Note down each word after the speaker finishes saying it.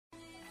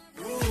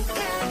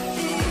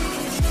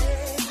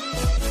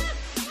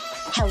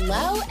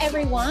Hello,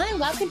 everyone.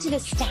 Welcome to the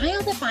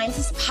Style Defines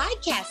Us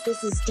podcast.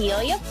 This is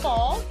Delia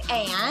Falk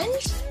and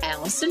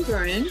Allison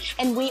Broom.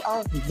 And we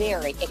are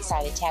very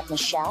excited to have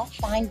Michelle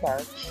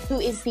Feinberg, who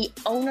is the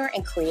owner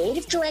and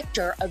creative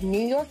director of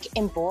New York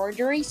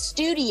Embroidery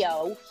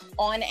Studio,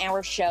 on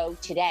our show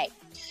today.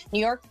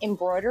 New York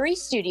Embroidery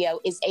Studio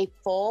is a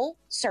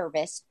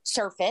full-service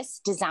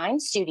surface design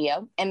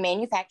studio and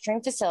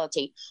manufacturing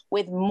facility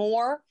with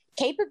more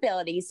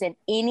capabilities than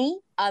any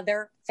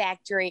other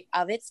factory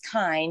of its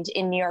kind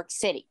in New York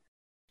City.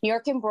 New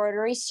York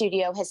Embroidery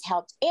Studio has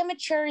helped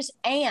amateurs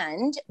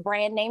and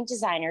brand name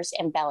designers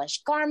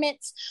embellish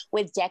garments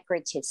with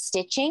decorative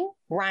stitching,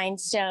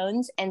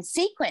 rhinestones, and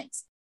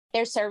sequins.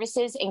 Their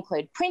services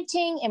include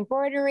printing,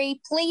 embroidery,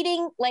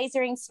 pleating,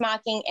 lasering,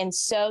 smocking, and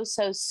so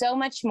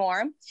much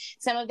more.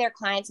 Some of their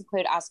clients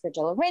include Oscar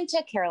de la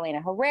Renta,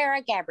 Carolina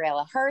Herrera,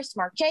 Gabriella Hearst,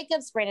 Marc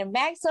Jacobs, Brandon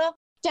Maxwell,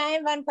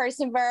 Diane von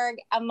Furstenberg,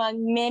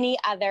 among many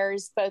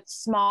others, both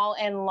small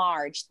and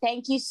large.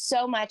 Thank you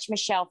so much,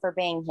 Michelle, for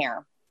being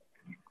here.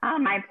 Oh,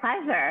 my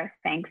pleasure.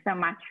 Thanks so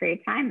much for your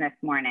time this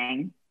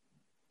morning.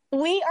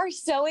 We are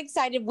so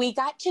excited. We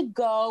got to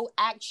go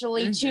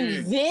actually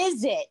to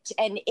visit,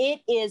 and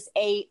it is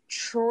a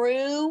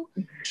true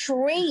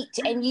treat.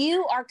 And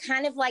you are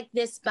kind of like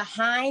this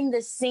behind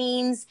the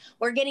scenes.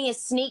 We're getting a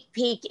sneak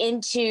peek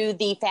into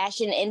the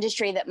fashion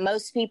industry that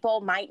most people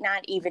might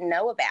not even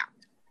know about.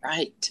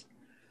 Right.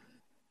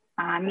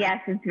 Yes,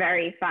 it's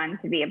very fun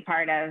to be a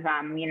part of,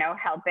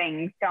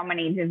 helping so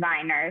many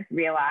designers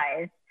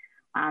realize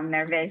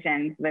their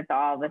visions with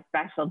all the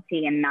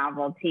specialty and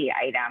novelty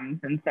items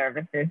and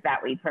services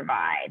that we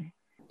provide.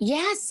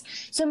 Yes.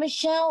 So,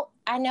 Michelle,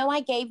 I know I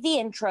gave the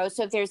intro.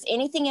 So if there's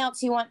anything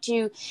else you want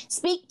to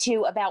speak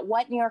to about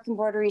what New York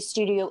Embroidery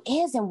Studio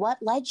is and what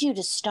led you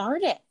to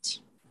start it.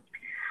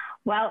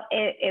 Well,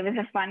 it was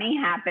a funny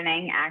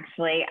happening,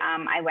 actually.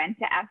 I went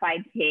to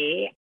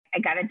FIT. I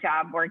got a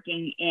job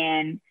working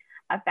in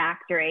a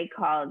factory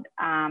called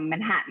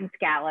Manhattan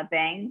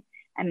Scalloping.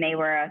 And they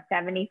were a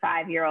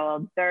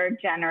 75-year-old third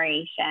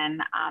generation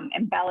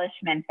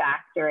embellishment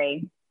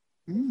factory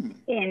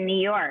in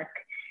New York.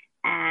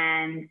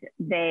 And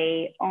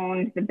they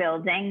owned the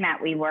building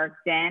that we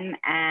worked in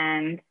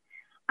and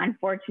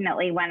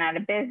unfortunately went out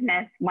of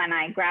business when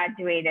I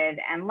graduated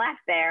and left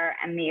there.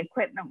 And the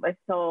equipment was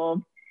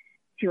sold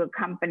to a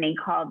company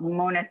called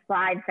Mona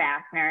Slide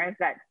Fasteners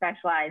that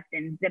specialized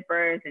in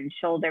zippers and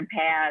shoulder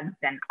pads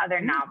and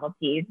other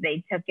novelties.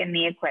 They took in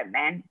the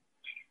equipment.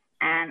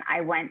 And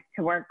I went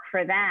to work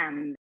for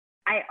them.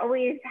 I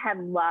always had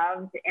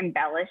loved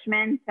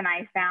embellishments. And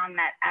I found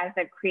that as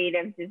a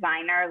creative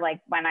designer, like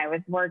when I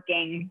was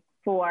working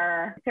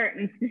for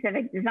certain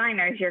specific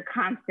designers, you're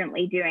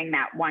constantly doing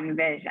that one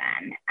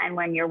vision. And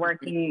when you're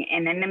working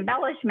in an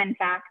embellishment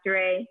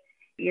factory,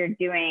 you're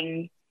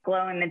doing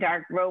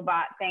glow-in-the-dark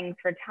robot things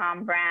for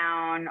Tom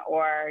Brown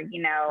or,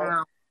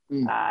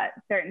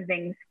 certain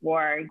things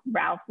for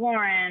Ralph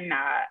Lauren,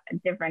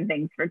 different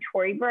things for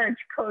Tory Burch,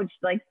 Coach,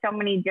 like so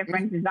many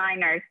different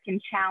designers can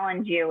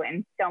challenge you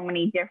in so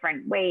many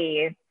different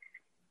ways.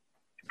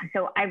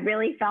 So I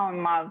really fell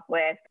in love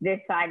with this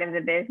side of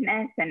the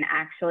business and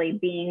actually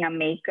being a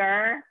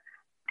maker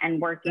and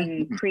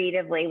working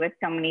creatively with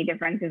so many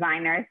different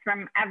designers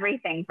from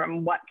everything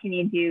from what can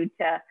you do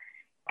to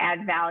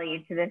add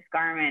value to this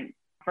garment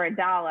for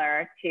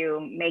 $1 to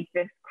make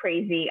this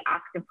crazy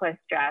octopus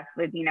dress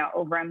with,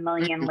 over 1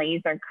 million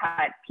laser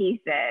cut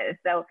pieces.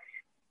 So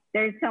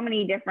there's so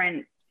many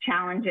different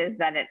challenges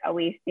that it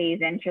always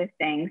stays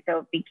interesting.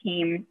 So it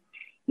became,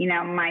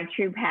 my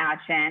true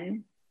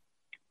passion.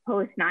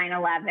 Post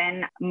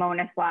 9/11,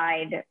 Mona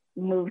Slide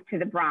moved to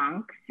the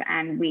Bronx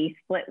and we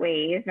split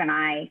ways. And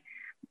I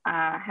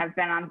have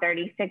been on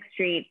 36th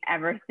Street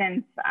ever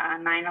since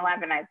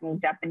 9/11. I've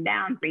moved up and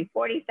down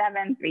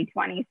 347,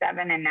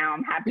 327, and now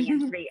I'm happy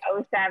in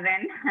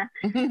 307.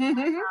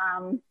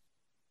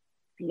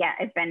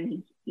 It's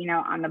been,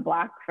 on the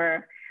block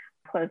for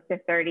close to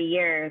 30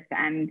 years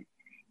and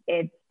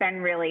it's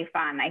been really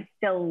fun. I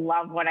still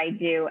love what I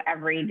do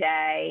every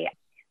day.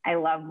 I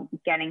love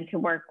getting to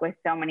work with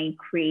so many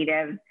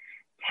creative,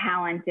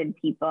 talented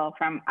people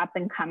from up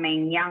and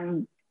coming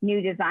young new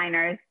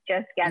designers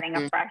just getting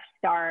a fresh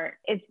start.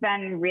 It's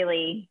been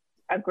really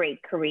a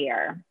great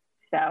career.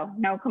 So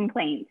no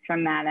complaints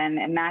from that end.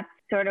 And that's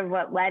sort of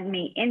what led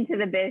me into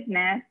the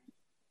business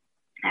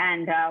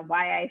and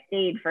why I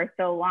stayed for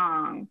so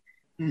long.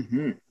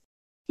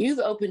 You've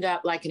opened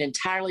up like an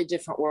entirely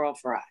different world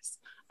for us.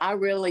 I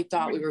really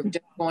thought we were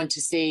just going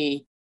to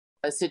see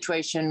a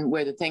situation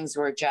where the things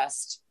were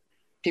just,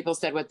 people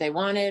said what they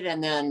wanted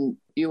and then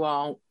you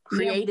all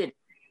created.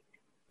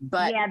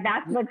 But yeah,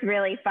 that's what's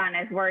really fun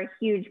is we're a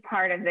huge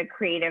part of the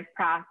creative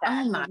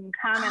process. You can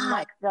come and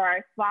look for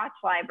our swatch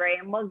library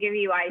and we'll give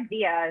you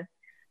ideas,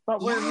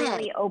 but we're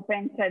really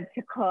open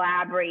to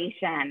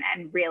collaboration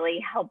and really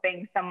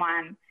helping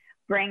someone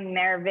bring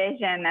their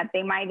vision that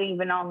they might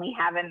even only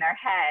have in their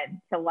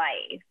head to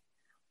life.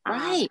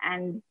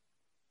 And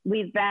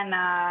we've been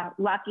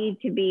lucky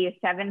to be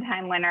a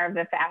 7-time winner of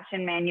the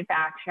Fashion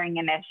Manufacturing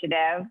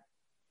Initiative.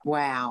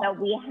 Wow. So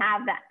we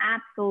have the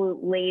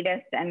absolute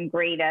latest and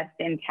greatest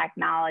in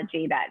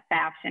technology that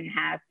fashion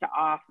has to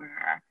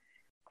offer.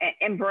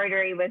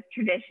 Embroidery was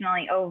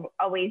traditionally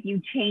always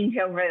you change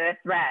over the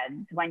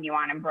threads when you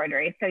want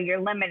embroidery. So you're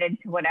limited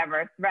to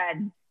whatever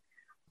threads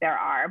there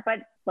are. But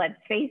let's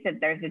face it,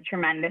 there's a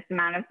tremendous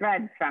amount of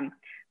threads, from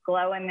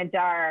glow in the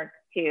dark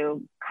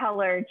to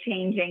color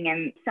changing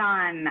in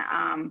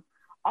sun,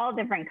 all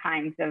different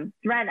kinds of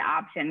thread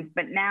options.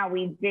 But now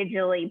we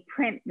digitally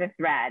print the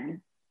thread,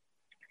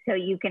 so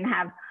you can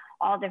have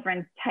all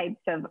different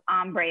types of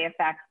ombre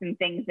effects and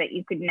things that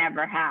you could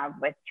never have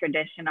with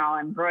traditional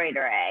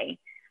embroidery.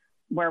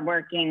 We're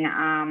working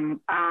on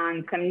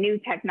some new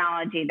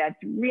technology that's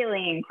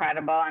really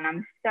incredible, and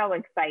I'm so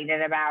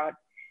excited about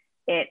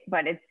it.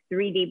 But it's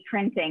 3D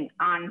printing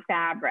on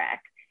fabric,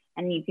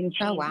 and you can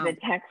change the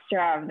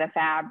texture of the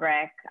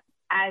fabric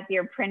as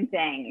you're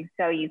printing.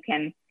 So you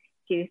can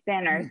do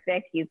thin or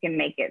thick, you can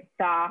make it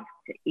soft,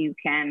 you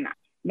can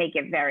make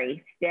it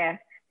very stiff.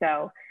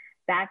 So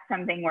that's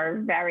something we're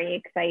very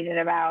excited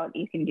about.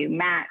 You can do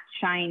matte,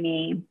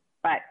 shiny,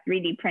 but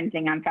 3D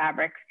printing on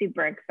fabric,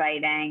 super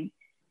exciting.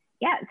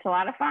 Yeah, it's a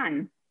lot of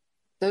fun.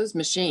 Those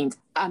machines,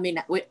 I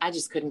mean, I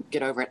just couldn't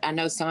get over it. I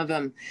know some of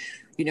them,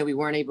 we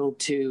weren't able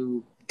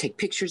to take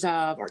pictures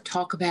of or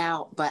talk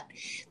about, but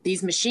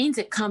these machines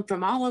that come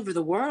from all over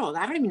the world,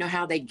 I don't even know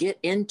how they get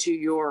into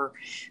your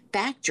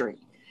factory.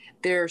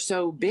 They're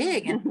so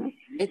big, and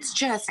it's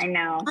just I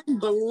know.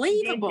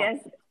 Unbelievable.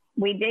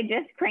 We did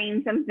just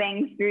crane some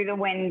things through the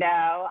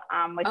window,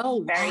 which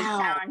is very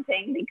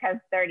challenging because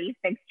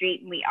 36th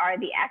Street, and we are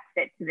the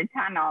exit to the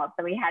tunnel.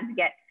 So we had to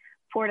get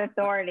Port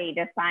Authority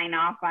to sign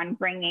off on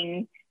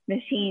bringing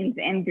machines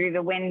in through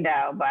the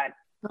window. But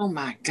oh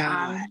my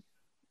God.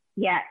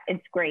 Yeah,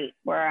 it's great.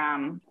 We're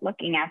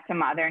looking at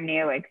some other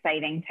new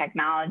exciting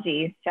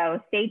technologies.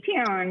 So stay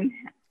tuned.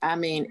 I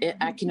mean,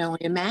 I can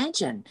only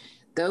imagine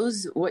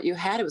what you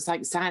had. It was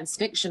like science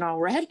fiction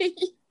already.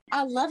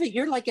 I love it.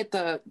 You're like at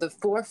the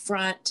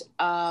forefront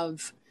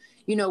of,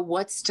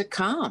 what's to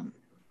come.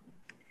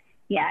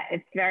 Yeah,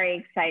 it's very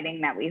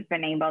exciting that we've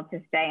been able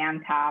to stay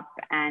on top,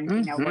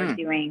 and, we're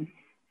doing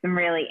some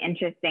really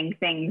interesting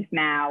things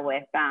now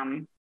with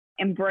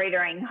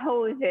embroidering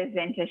hoses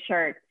into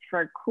shirts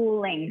for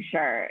cooling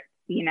shirts,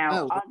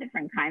 all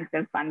different kinds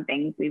of fun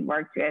things. We've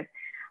worked with,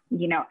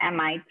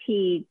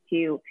 MIT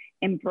to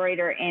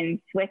embroider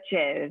in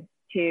switches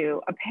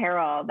to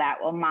apparel that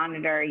will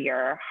monitor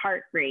your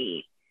heart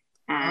rate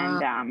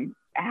and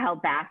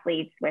help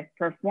athletes with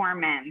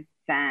performance.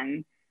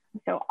 And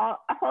so a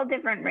whole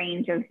different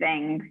range of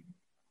things.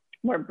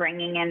 We're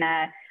bringing in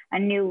a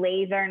new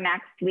laser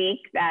next week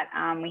that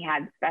we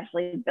had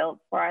specially built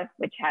for us,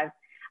 which has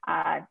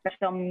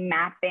special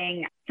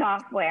mapping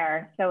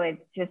software. So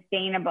it's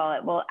sustainable.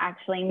 It will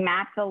actually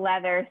map the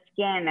leather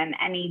skin and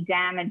any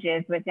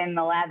damages within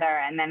the leather,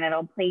 and then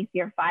it'll place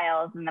your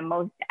files in the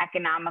most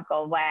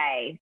economical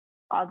way.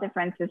 All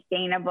different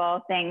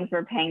sustainable things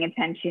we're paying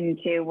attention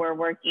to. We're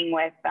working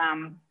with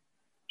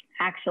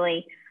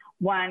actually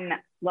one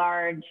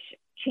large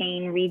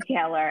chain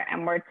retailer,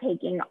 and we're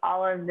taking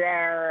all of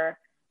their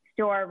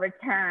store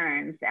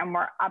returns and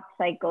we're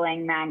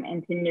upcycling them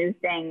into new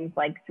things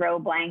like throw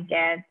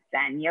blankets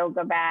and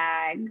yoga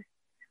bags.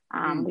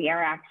 We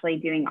are actually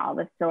doing all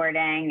the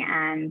sorting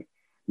and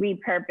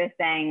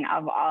repurposing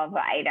of all of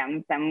the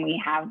items, and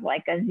we have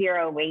like a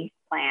zero waste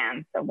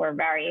plan. So we're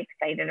very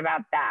excited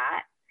about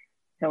that.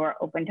 So we're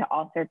open to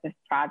all sorts of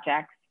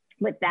projects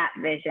with that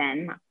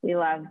vision. We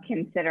love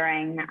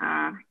considering,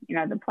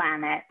 the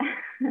planet.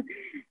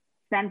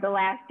 Spent the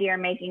last year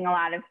making a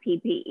lot of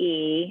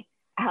PPE,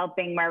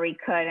 helping where we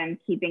could and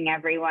keeping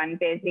everyone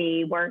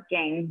busy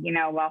working,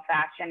 while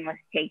fashion was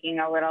taking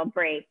a little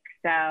break.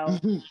 So,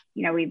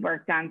 we've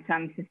worked on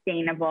some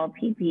sustainable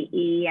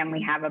PPE, and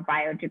we have a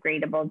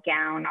biodegradable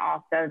gown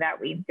also that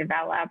we've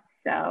developed.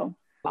 So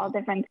all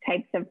different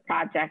types of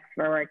projects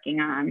we're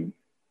working on.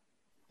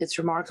 It's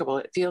remarkable.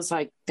 It feels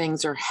like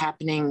things are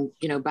happening,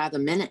 by the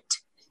minute.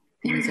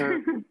 Things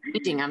are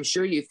changing. I'm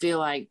sure you feel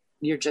like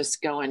you're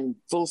just going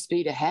full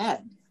speed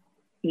ahead.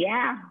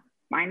 Yeah,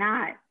 why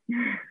not?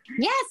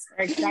 Yes.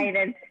 We're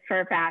excited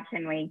for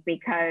Fashion Week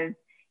because,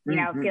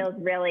 it feels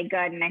really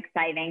good and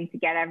exciting to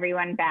get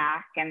everyone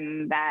back,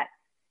 and that,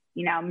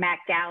 Met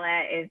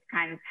Gala is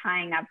kind of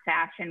tying up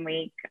Fashion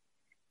Week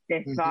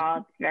this fall.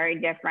 It's very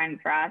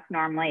different for us.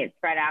 Normally it's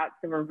spread out.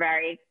 So we're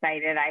very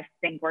excited. I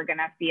think we're going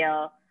to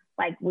feel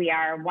like we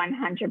are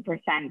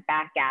 100%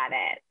 back at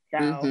it.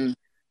 So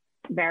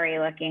very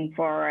looking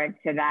forward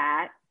to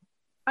that.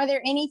 Are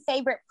there any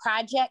favorite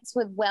projects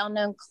with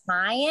well-known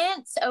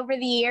clients over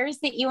the years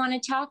that you want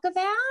to talk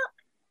about?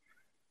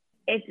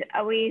 It's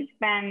always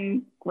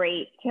been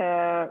great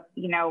to,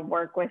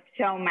 work with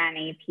so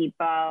many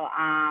people.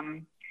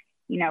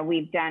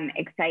 We've done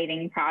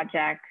exciting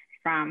projects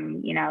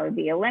from,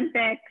 the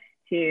Olympics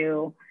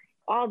to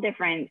all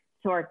different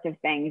sorts of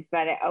things,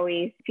 but it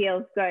always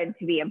feels good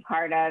to be a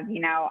part of,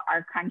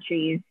 our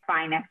country's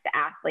finest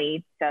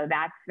athletes. So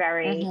that's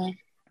very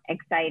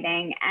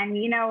exciting. And,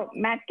 you know,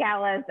 Met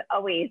Gala is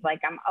always like,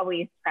 I'm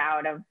always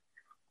proud of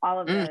all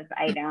of those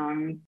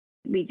items.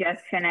 We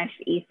just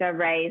finished Issa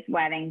Rae's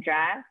wedding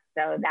dress.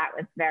 So that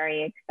was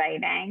very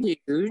exciting.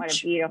 Huge. What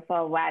a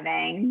beautiful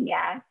wedding.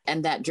 Yes.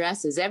 And that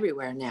dress is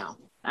everywhere now.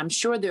 I'm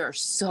sure there are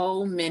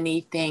so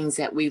many things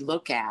that we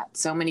look at,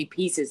 so many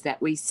pieces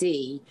that we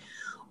see,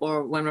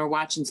 or when we're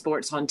watching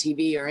sports on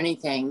TV or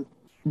anything,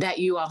 that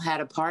you all had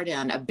a part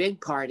in, a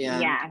big part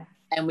in. Yes.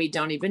 And we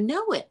don't even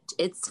know it.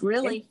 It's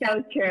really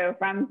so true.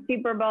 From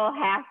Super Bowl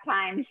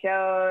halftime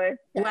shows.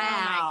 Wow. Oh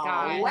my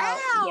God.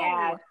 Wow.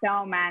 Yeah,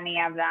 so many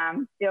of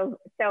them. Still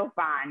so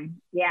fun.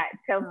 Yeah,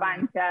 it's so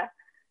fun to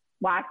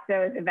watch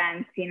those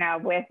events, you know,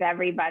 with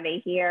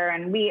everybody here.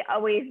 And we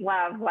always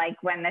love, like,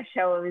 when the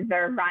shows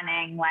are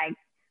running, like,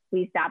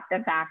 we stop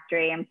the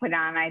factory and put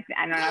on, I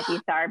don't know if you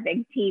saw our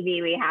big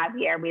TV we have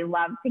here. We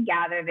love to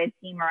gather the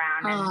team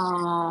around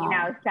and, you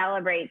know,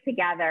 celebrate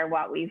together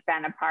what we've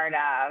been a part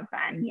of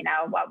and, you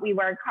know, what we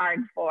work hard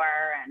for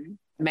and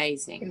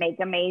amazing. To make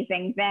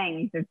amazing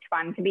things. It's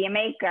fun to be a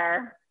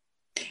maker.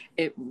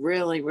 It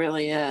really,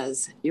 really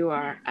is. You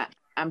are,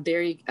 I'm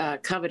very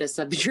covetous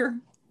of your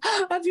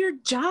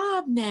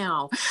job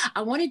now.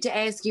 I wanted to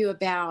ask you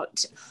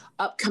about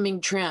upcoming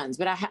trends,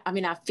 but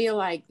I feel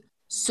like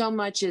so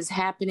much is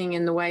happening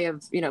in the way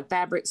of, you know,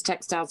 fabrics,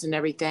 textiles, and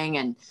everything.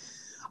 And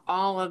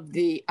all of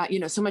the,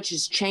 so much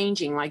is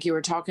changing. Like you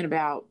were talking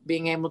about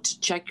being able to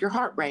check your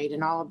heart rate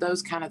and all of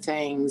those kind of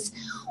things.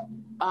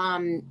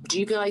 Do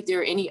you feel like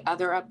there are any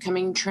other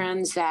upcoming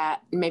trends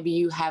that maybe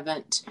you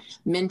haven't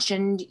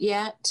mentioned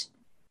yet?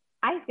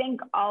 I think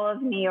all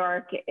of New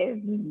York is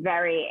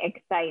very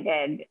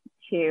excited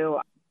to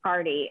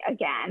party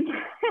again.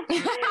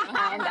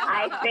 And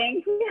I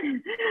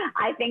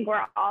think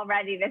we're all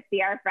ready to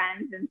see our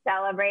friends and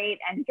celebrate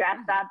and dress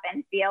up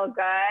and feel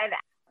good.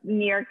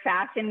 New York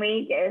Fashion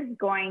Week is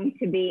going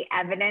to be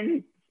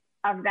evidence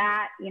of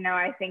that. You know,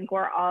 I think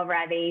we're all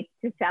ready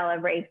to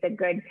celebrate the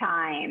good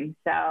time.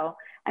 So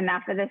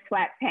enough of the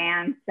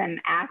sweatpants and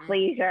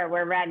athleisure.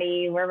 We're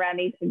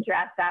ready to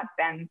dress up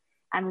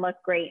and look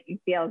great and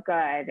feel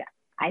good.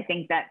 I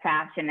think that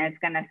fashion is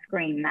going to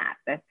scream that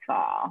this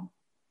fall.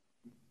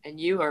 And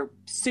you are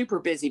super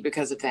busy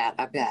because of that,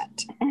 I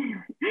bet.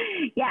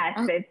 Yes,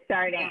 it's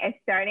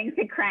starting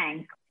to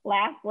crank.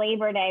 Last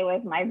Labor Day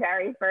was my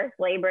very first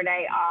Labor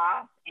Day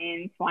off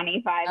in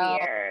 25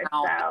 years.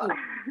 So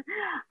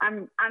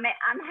I'm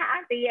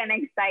happy and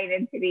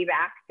excited to be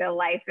back to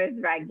life as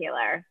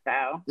regular.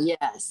 So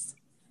yes.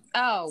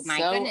 Oh my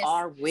goodness.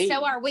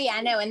 So are we.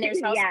 I know. And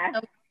there's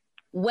also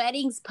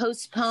weddings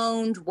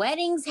postponed,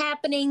 weddings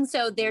happening.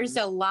 So there's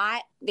a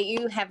lot that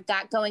you have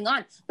got going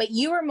on, but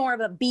you are more of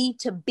a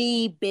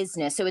B2B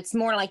business. So it's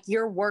more like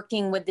you're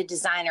working with the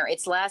designer.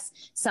 It's less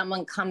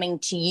someone coming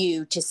to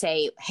you to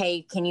say,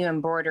 hey, can you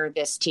embroider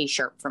this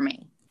t-shirt for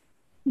me?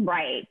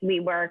 Right. We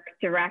work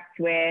direct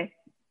with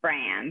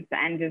brands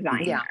and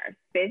designers. Yeah.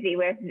 Busy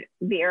with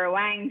Vera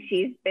Wang.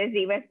 She's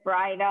busy with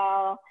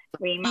bridal.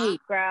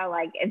 Remakra,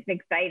 like it's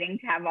exciting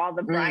to have all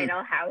the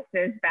bridal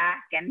houses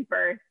back and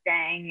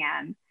bursting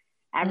and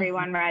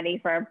everyone ready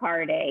for a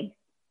party.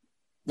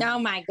 Oh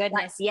my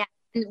goodness. Yeah.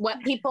 And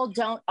what people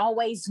don't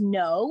always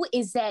know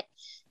is that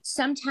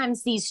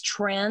sometimes these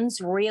trends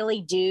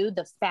really do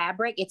the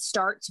fabric. It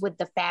starts with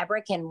the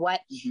fabric and what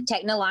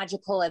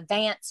technological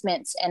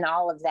advancements and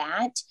all of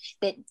that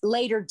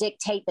later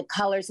dictate the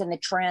colors and the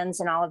trends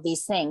and all of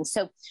these things.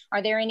 So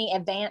are there any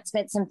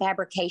advancements in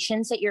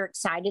fabrications that you're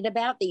excited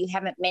about that you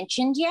haven't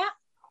mentioned yet?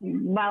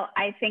 Well,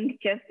 I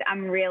think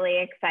I'm really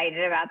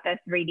excited about the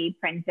 3D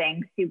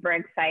printing, super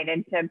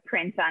excited to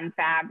print on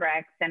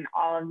fabrics and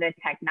all of the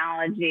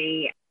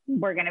technology.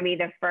 We're going to be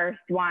the first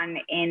one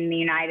in the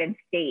United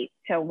States.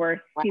 So we're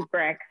super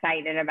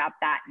excited about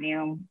that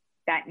new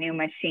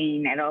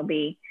machine. It'll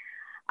be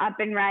up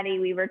and ready.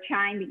 We were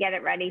trying to get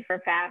it ready for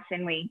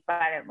Fashion Week,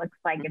 but it looks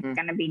like it's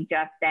going to be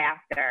just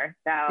after.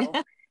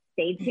 So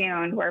stay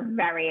tuned. We're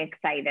very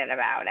excited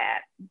about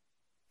it.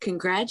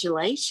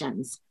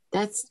 Congratulations.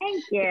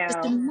 Thank you.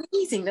 That's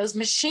amazing. Those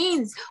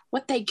machines,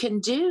 what they can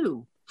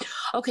do.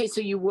 Okay,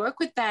 so you work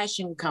with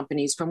fashion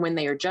companies from when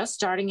they are just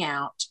starting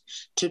out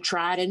to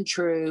tried and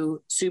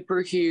true,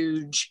 super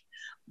huge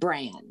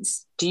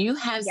brands. Do you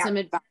have some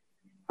advice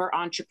for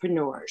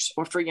entrepreneurs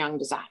or for young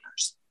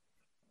designers?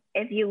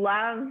 If you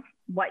love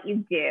what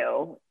you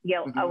do,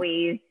 you'll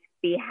always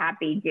be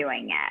happy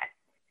doing it.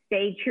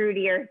 Stay true to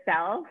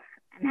yourself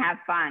and have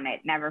fun. It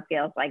never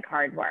feels like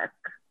hard work.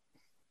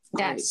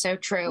 That's so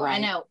true. Right. I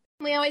know.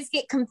 We always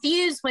get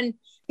confused when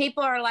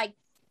people are like,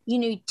 you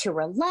need to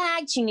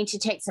relax, you need to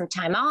take some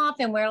time off.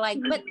 And we're like,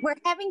 but we're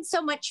having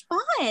so much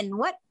fun.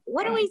 What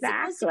are we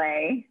supposed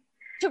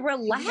to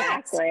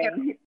relax?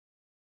 Exactly.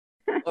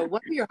 Well,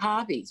 what are your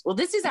hobbies? Well,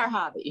 this is our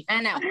hobby.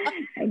 I know.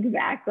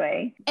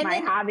 Exactly. And my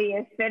hobby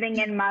is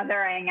sitting and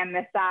mothering on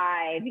the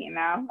side, you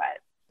know.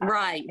 But,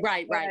 right.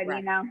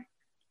 You know,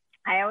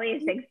 I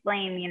always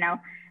explain,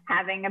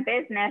 having a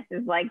business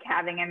is like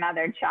having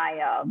another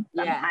child.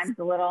 Sometimes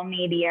a little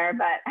needier,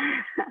 but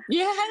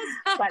yes,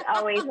 but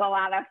always a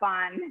lot of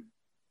fun.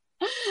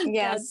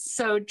 Yes. That's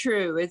so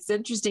true. It's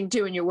interesting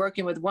too when you're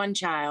working with one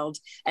child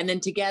and then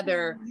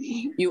together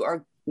you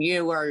are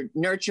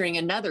nurturing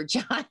another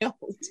child.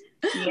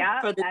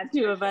 Yeah, for the that's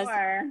two for of us.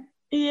 sure.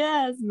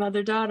 Yes,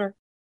 mother daughter.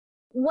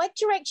 What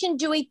direction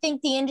do we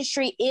think the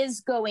industry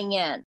is going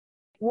in?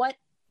 What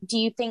do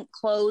you think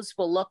clothes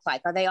will look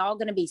like? Are they all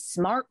going to be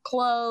smart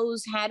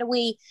clothes? How do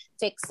we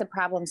fix the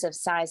problems of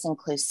size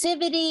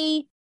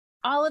inclusivity?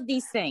 All of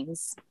these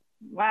things.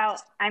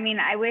 Well, I mean,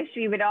 I wish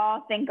we would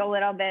all think a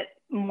little bit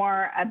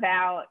more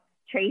about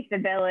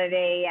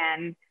traceability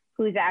and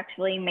who's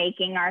actually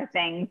making our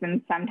things.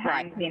 And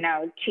sometimes,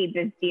 cheap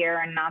is dear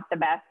and not the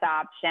best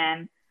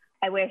option.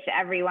 I wish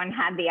everyone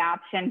had the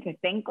option to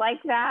think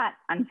like that.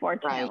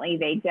 Unfortunately,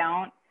 they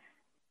don't.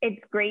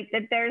 It's great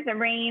that there's a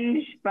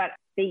range, but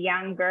the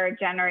younger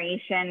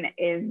generation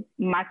is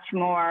much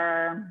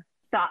more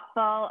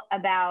thoughtful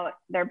about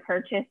their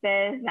purchases.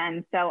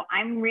 And so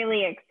I'm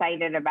really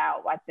excited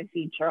about what the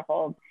future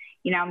holds.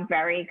 I'm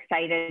very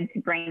excited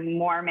to bring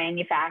more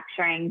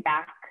manufacturing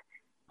back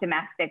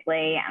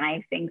domestically. And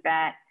I think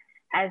that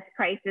as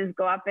prices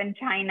go up in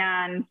China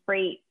and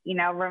freight,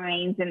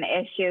 remains an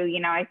issue,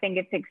 I think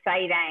it's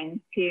exciting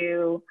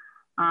to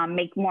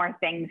make more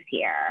things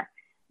here.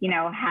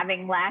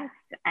 Having less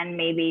and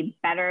maybe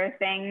better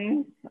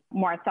things,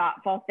 more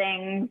thoughtful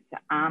things,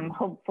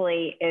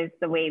 hopefully is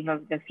the wave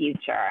of the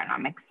future. And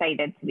I'm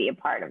excited to be a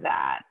part of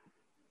that.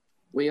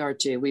 We are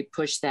too. We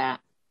push that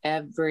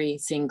every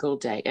single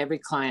day, every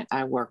client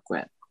I work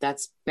with.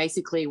 That's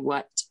basically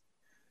what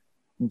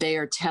they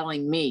are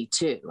telling me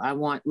too. I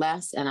want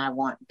less and I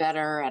want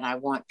better and I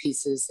want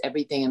pieces,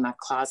 everything in my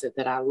closet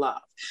that I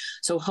love.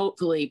 So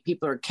hopefully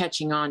people are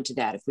catching on to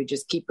that if we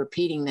just keep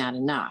repeating that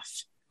enough.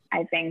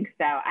 I think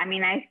so. I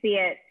mean, I see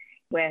it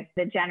with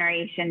the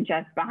generation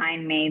just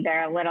behind me.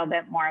 They're a little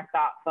bit more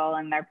thoughtful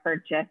in their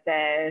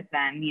purchases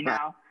and,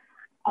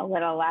 a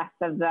little less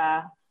of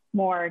the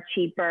more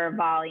cheaper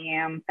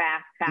volume,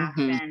 fast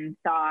fashion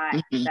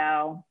thought.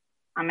 So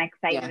I'm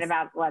excited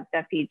about what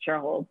the future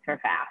holds for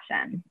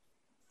fashion.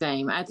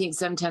 Same. I think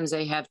sometimes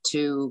they have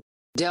to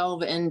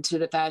delve into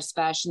the fast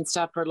fashion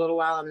stuff for a little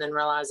while and then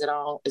realize it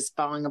all is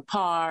falling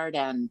apart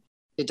and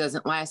it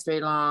doesn't last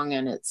very long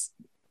and it's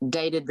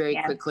dated very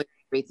quickly,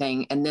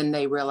 everything. And then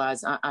they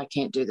realize I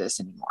can't do this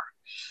anymore.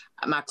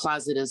 My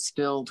closet is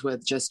filled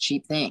with just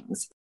cheap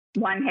things.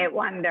 One hit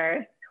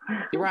wonders.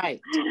 Right.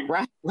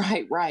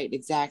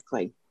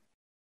 Exactly.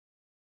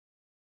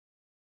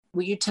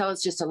 Will you tell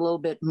us just a little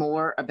bit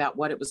more about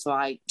what it was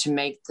like to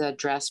make the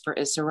dress for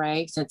Issa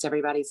Rae, since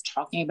everybody's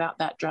talking about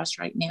that dress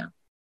right now?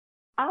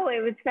 Oh,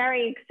 it was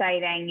very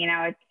exciting.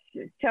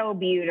 It's so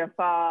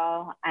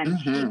beautiful and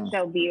she's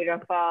so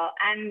beautiful.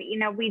 And,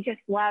 we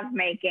just love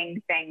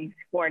making things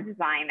for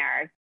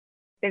designers.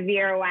 The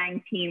Vera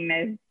Wang team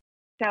is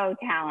so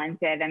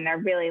talented and they're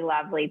really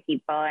lovely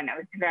people. And it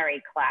was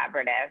very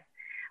collaborative.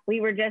 We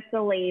were just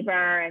the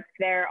labor.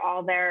 It's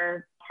all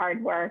their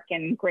hard work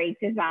and great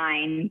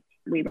design.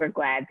 We were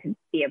glad to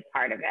be a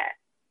part of it.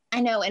 I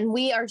know. And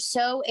we are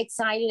so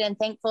excited and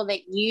thankful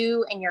that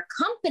you and your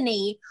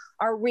company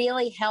are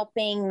really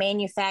helping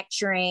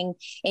manufacturing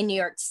in New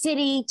York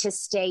City to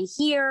stay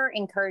here,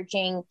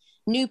 encouraging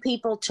new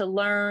people to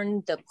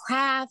learn the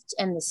craft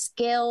and the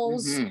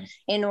skills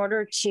in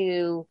order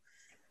to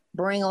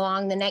bring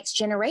along the next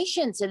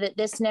generation so that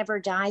this never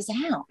dies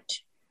out.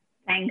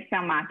 Thanks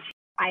so much.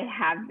 I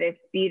have this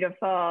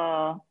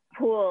beautiful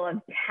pool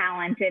of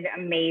talented,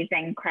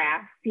 amazing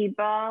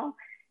craftspeople.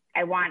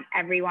 I want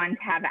everyone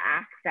to have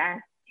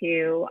access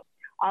to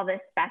all the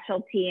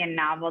specialty and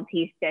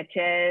novelty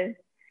stitches.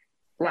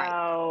 Right.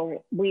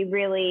 So we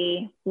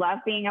really love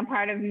being a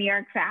part of New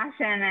York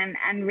fashion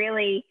and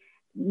really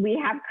we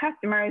have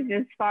customers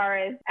as far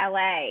as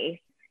LA.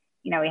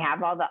 We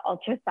have all the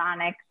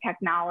ultrasonic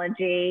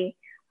technology.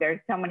 There's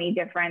so many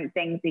different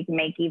things we can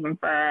make even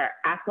for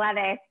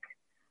athletic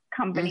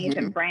companies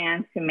and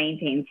brands to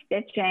maintain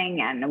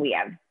stitching. And we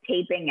have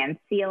taping and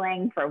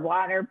sealing for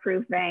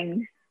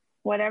waterproofing.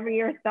 Whatever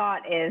your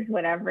thought is,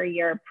 whatever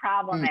your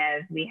problem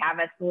is, we have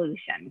a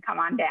solution. Come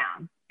on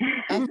down.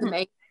 That's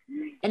amazing.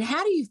 And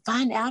how do you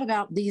find out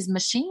about these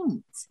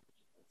machines?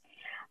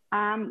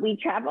 We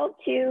traveled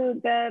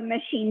to the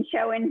machine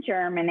show in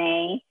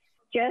Germany,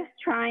 just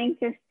trying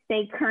to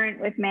stay current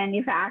with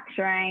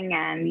manufacturing.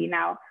 And,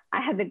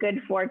 I had the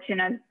good fortune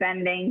of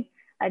spending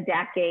a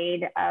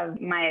decade of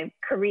my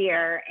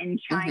career in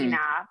China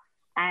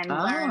and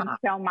learned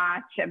so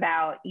much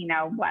about,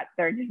 what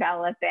they're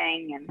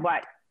developing and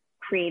what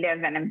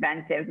creative and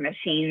inventive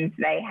machines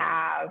they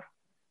have.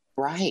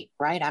 Right.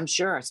 I'm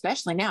sure,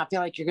 especially now. I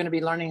feel like you're going to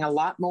be learning a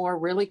lot more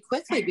really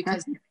quickly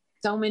because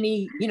so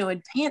many,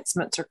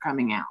 advancements are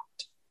coming out.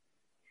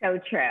 So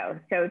true.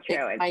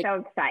 It's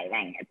so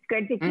exciting. It's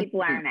good to keep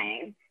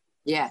learning.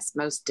 Yes,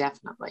 most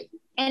definitely.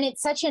 And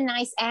it's such a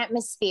nice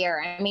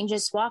atmosphere. I mean,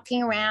 just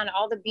walking around,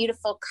 all the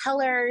beautiful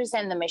colors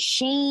and the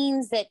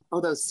machines that...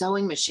 Oh, those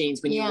sewing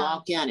machines when you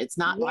walk in. It's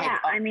not like... Yeah,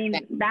 I mean,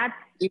 that's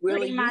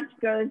pretty much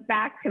goes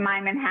back to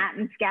my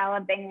Manhattan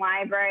scalloping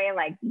library.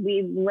 Like,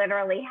 we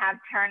literally have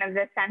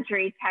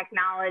turn-of-the-century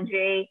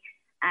technology.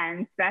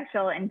 and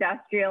special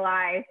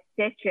industrialized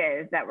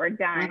stitches that were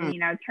done,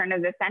 turn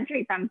of the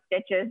century, from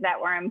stitches that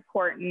were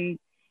important,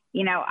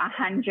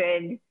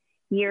 100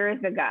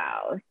 years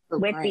ago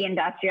with the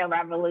Industrial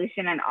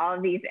Revolution and all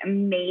of these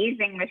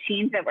amazing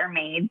machines that were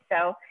made.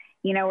 So,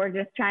 we're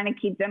just trying to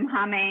keep them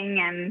humming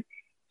and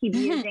keep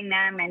using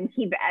them and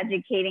keep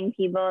educating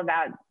people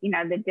about,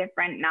 the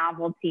different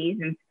novelties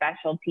and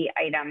specialty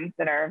items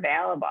that are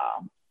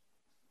available.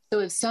 So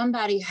if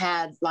somebody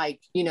had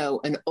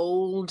an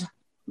old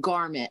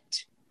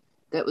garment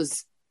that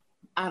was,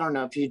 I don't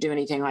know if you do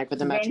anything like with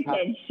the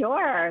vintage.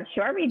 Sure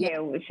we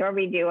do. Sure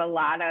we do a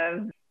lot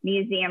of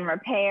museum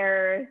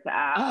repairs.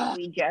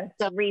 We just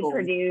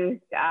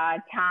reproduced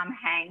Tom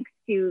Hanks'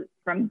 suit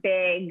from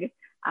Big.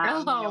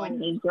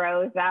 When he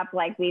grows up,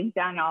 we've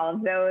done all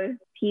of those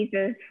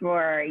pieces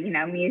for,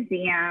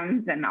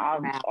 museums and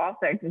all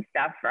sorts of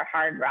stuff for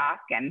Hard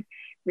Rock and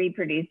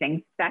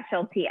reproducing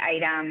specialty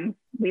items.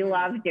 We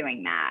love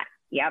doing that.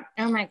 Yep.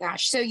 Oh my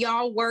gosh. So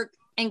y'all work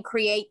and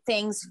create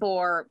things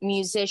for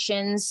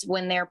musicians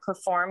when they're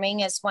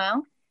performing as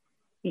well?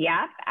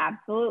 Yep,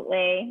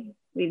 absolutely.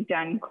 We've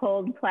done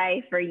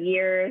Coldplay for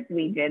years.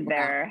 We did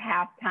their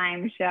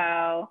halftime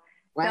show.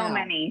 Wow. So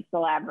many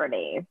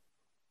celebrities.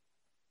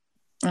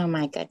 Oh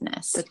my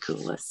goodness. The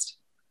coolest.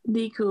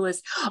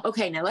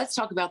 Okay, now let's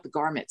talk about the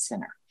Garment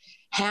Center.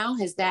 How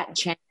has that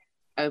changed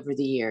over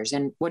the years?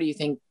 And what do you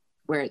think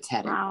where it's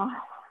headed? Oh,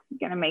 it's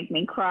going to make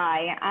me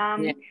cry.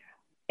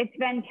 It's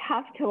been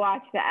tough to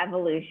watch the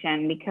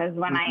evolution because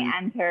when I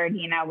entered,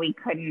 we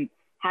couldn't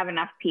have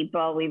enough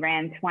people. We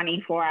ran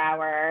 24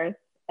 hours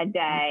a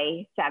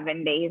day,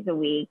 7 days a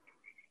week,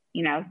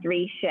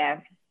 3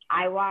 shifts.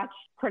 I watched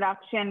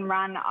production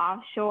run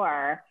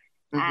offshore.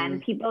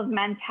 And people's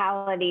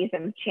mentalities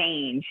have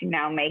changed,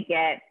 make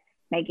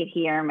it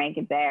here, make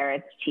it there.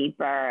 It's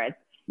cheaper.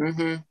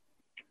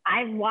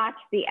 I've watched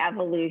the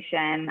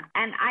evolution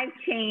and I've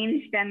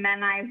changed and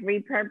then I've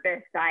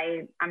repurposed.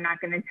 I'm not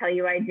going to tell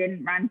you I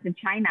didn't run to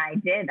China. I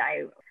did.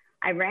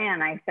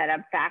 I set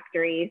up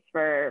factories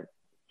for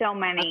so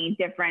many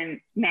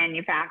different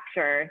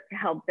manufacturers to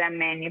help them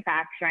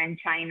manufacture in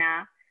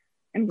China,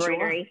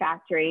 embroidery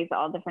factories,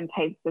 all different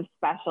types of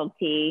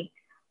specialty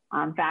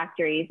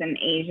factories in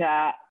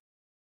Asia.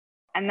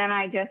 And then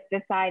I just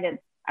decided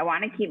I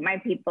want to keep my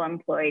people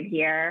employed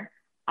here.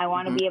 I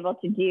want to be able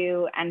to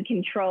do and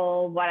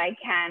control what I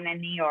can in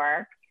New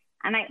York.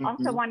 And I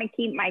also want to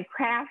keep my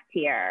craft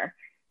here.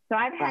 So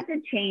I've had to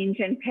change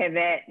and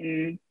pivot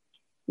and,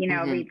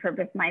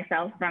 repurpose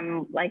myself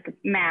from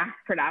mass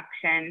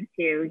production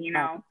to,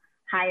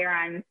 higher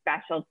on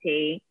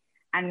specialty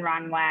and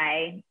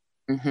runway.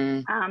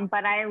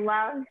 But I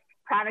love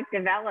product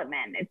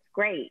development. It's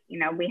great.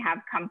 We have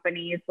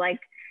companies like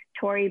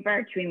Tory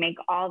Burch. We make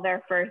all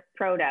their first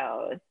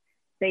protos.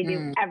 They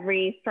do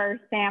every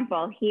first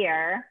sample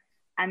here.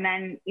 And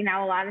then,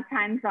 a lot of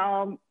times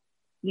I'll,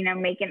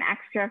 make an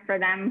extra for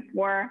them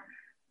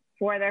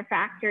for their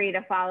factory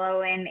to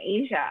follow in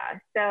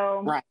Asia.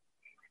 So,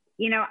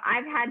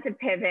 I've had to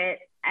pivot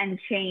and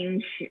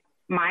change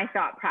my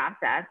thought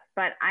process,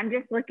 but I'm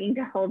just looking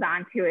to hold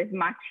on to as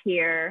much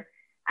here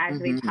as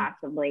we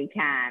possibly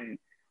can.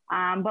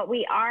 But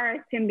we are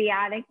a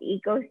symbiotic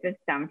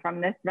ecosystem, from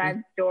the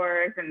thread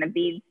stores and the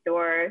bead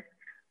stores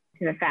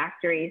to the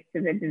factories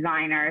to the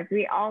designers.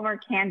 We all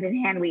work hand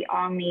in hand. We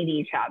all need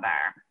each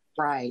other.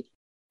 Right.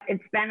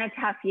 It's been a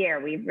tough year.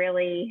 We've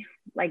really,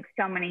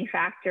 so many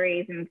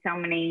factories and so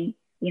many,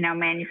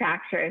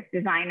 manufacturers,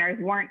 designers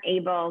weren't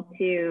able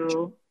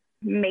to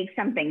make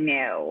something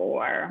new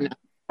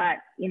but,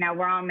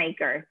 we're all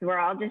makers. We're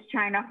all just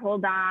trying to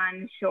hold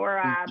on, shore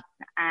up,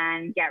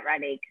 and get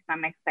ready because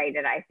I'm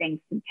excited. I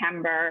think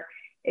September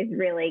is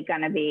really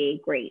going to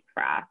be great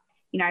for us.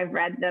 I've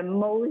read the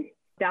most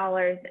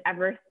dollars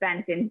ever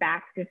spent in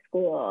back to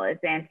school is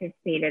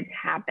anticipated to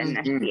happen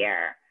this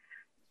year.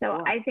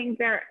 So I think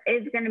there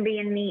is going to be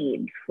a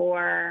need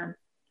for,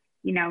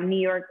 New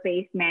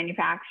York-based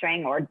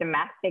manufacturing or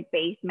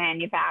domestic-based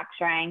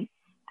manufacturing.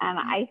 And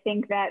I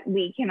think that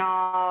we can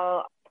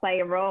all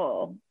play a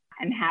role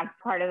and have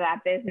part of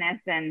that business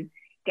and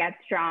get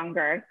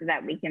stronger so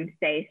that we can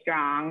stay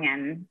strong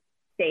and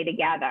stay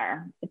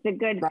together. It's a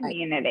good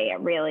community. It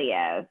really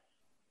is.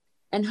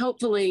 And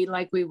hopefully,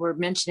 like we were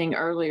mentioning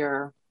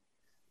earlier,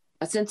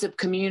 a sense of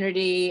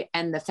community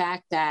and the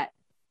fact that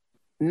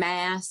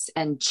mass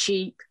and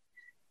cheap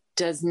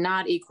does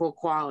not equal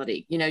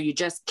quality. You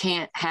just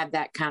can't have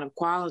that kind of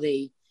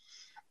quality.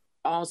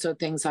 Also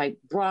things like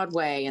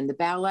Broadway and the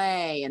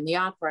ballet and the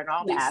opera and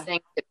all these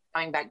things that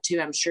going back to,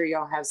 I'm sure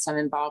y'all have some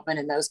involvement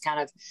in those kind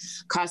of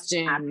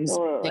costumes.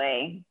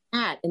 Absolutely.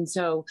 And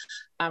so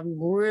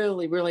I'm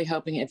really, really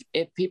hoping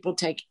if people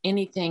take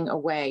anything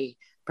away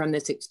from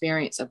this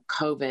experience of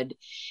COVID,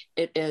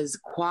 it is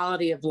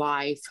quality of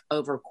life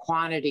over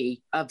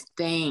quantity of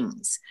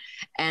things.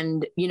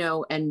 And,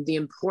 and the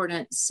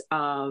importance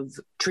of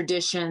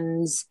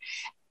traditions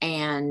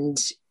and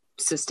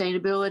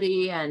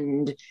sustainability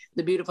and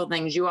the beautiful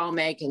things you all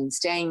make and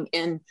staying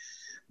in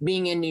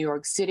being in New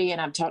York City,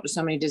 and I've talked to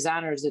so many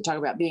designers that talk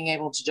about being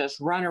able to just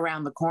run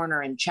around the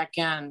corner and check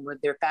in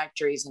with their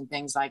factories and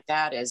things like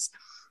that is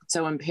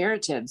so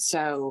imperative.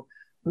 So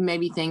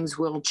maybe things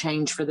will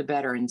change for the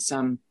better in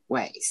some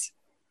ways.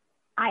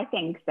 I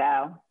think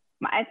so.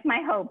 It's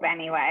my hope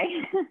anyway.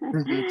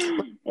 Mm-hmm.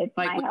 It's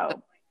like my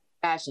hope.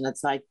 Fashion,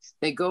 it's like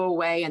they go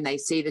away and they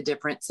see the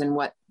difference in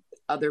what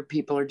other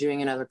people are doing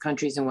in other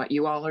countries and what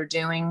you all are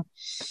doing.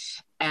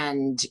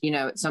 And,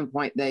 at some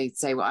point they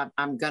say, well,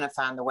 I'm going to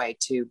find the way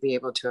to be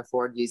able to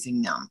afford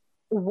using them.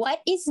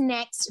 What is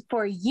next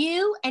for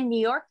you and New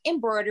York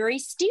Embroidery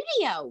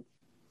Studio?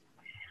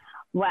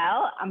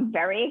 Well, I'm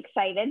very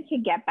excited to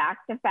get back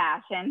to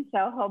fashion.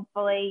 So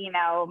hopefully,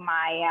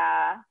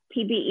 my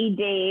PPE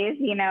days,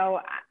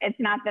 it's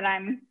not that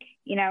I'm,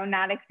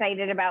 not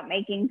excited about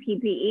making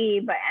PPE,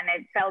 and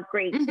it felt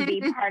great to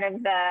be part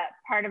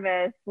of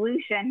a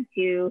solution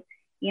to,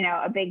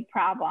 a big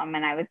problem.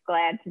 And I was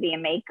glad to be a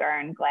maker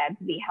and glad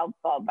to be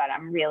helpful, but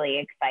I'm really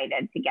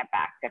excited to get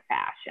back to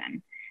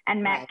fashion.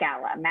 And Met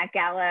Gala,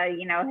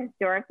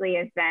 historically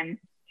has been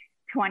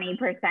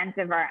 20%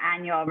 of our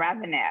annual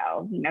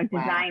revenue,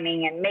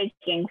 designing and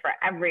making for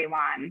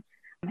everyone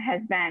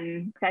has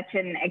been such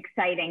an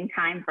exciting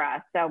time for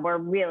us. So we're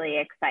really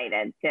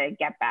excited to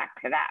get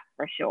back to that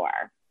for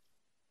sure.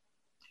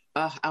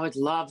 I would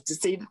love to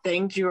see the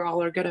things you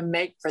all are going to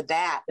make for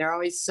that. They're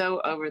always so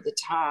over the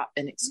top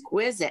and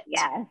exquisite.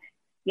 Yes.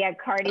 Yeah.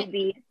 Cardi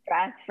B's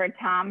dress for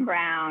Tom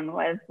Brown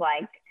was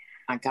like,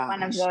 my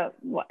gosh. that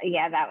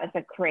was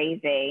a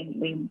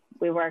crazy.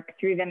 We worked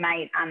through the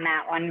night on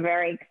that one.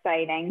 Very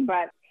exciting.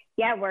 But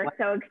yeah, we're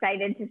so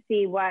excited to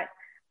see what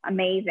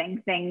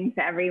amazing things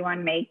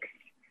everyone makes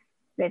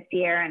this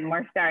year. And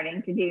we're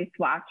starting to do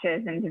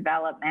swatches and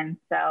development.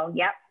 So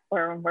yep,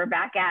 we're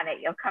back at it.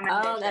 You'll come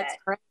and visit. That's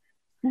great.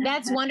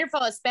 That's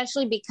wonderful,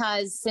 especially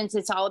because since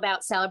it's all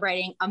about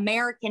celebrating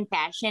American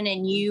fashion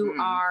and you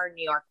are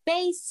New York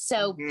based,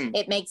 so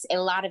it makes a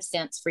lot of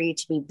sense for you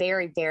to be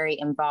very, very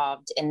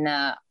involved in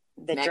the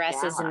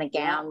dresses and the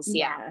gowns.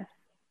 Yeah.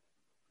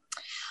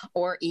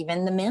 Or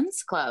even the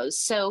men's clothes.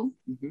 So,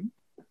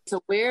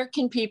 so where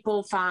can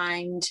people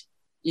find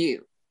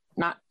you?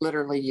 Not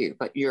literally you,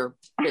 but your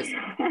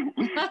business.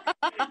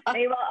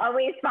 They will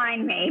always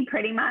find me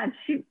pretty much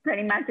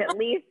at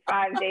least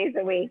 5 days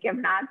a week, if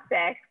not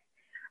 6.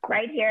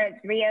 Right here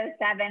at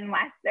 307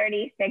 West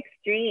 36th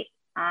Street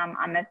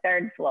on the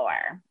 3rd floor.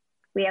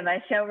 We have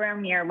a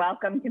showroom. You're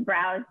welcome to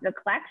browse the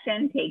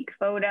collection, take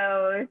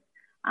photos,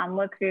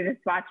 look through the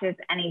swatches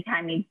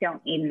anytime you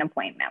don't need an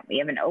appointment. We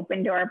have an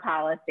open door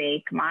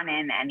policy. Come on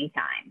in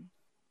anytime.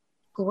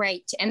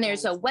 Great. And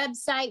there's a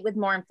website with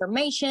more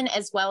information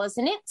as well as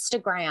an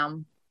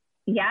Instagram.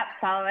 Yep.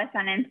 Follow us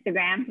on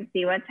Instagram to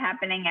see what's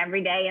happening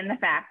every day in the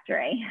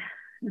factory.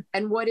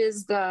 And what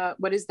is the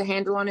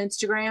handle on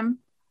Instagram?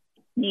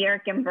 New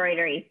York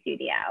Embroidery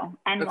Studio,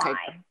 NY. Okay.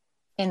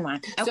 NY.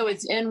 Okay. So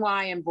it's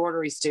NY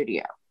Embroidery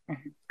Studio.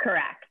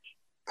 Correct.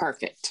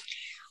 Perfect.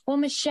 Well,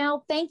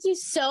 Michelle, thank you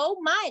so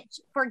much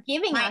for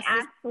giving us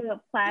My absolute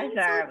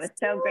pleasure. It was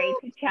so great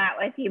to chat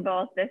with you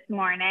both this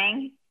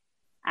morning.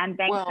 And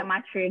thanks so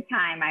much for your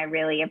time. I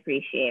really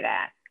appreciate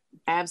it.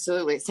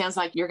 Absolutely. It sounds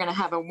like you're going to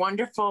have a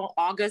wonderful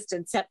August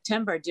and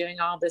September doing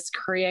all this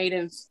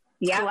creative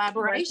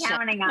collaboration. We're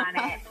counting on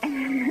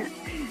it.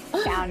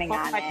 Counting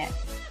on it.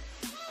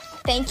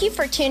 Thank you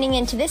for tuning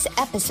into this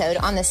episode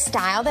on the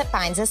Style That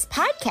Binds Us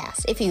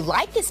podcast. If you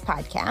like this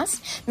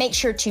podcast, make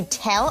sure to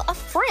tell a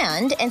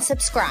friend and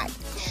subscribe.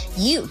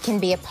 You can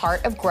be a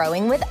part of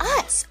growing with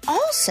us.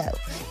 Also,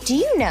 do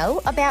you know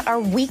about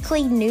our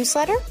weekly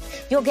newsletter?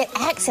 You'll get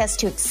access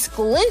to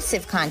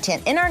exclusive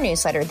content in our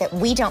newsletter that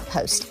we don't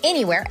post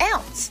anywhere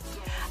else.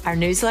 Our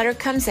newsletter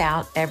comes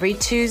out every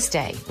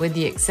Tuesday, with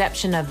the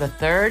exception of the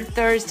third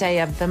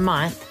Thursday of the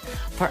month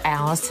for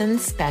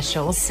Allison's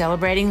special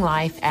Celebrating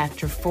Life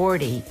After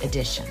 40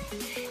 edition.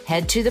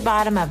 Head to the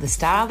bottom of the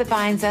Style That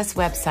Binds Us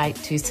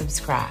website to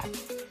subscribe.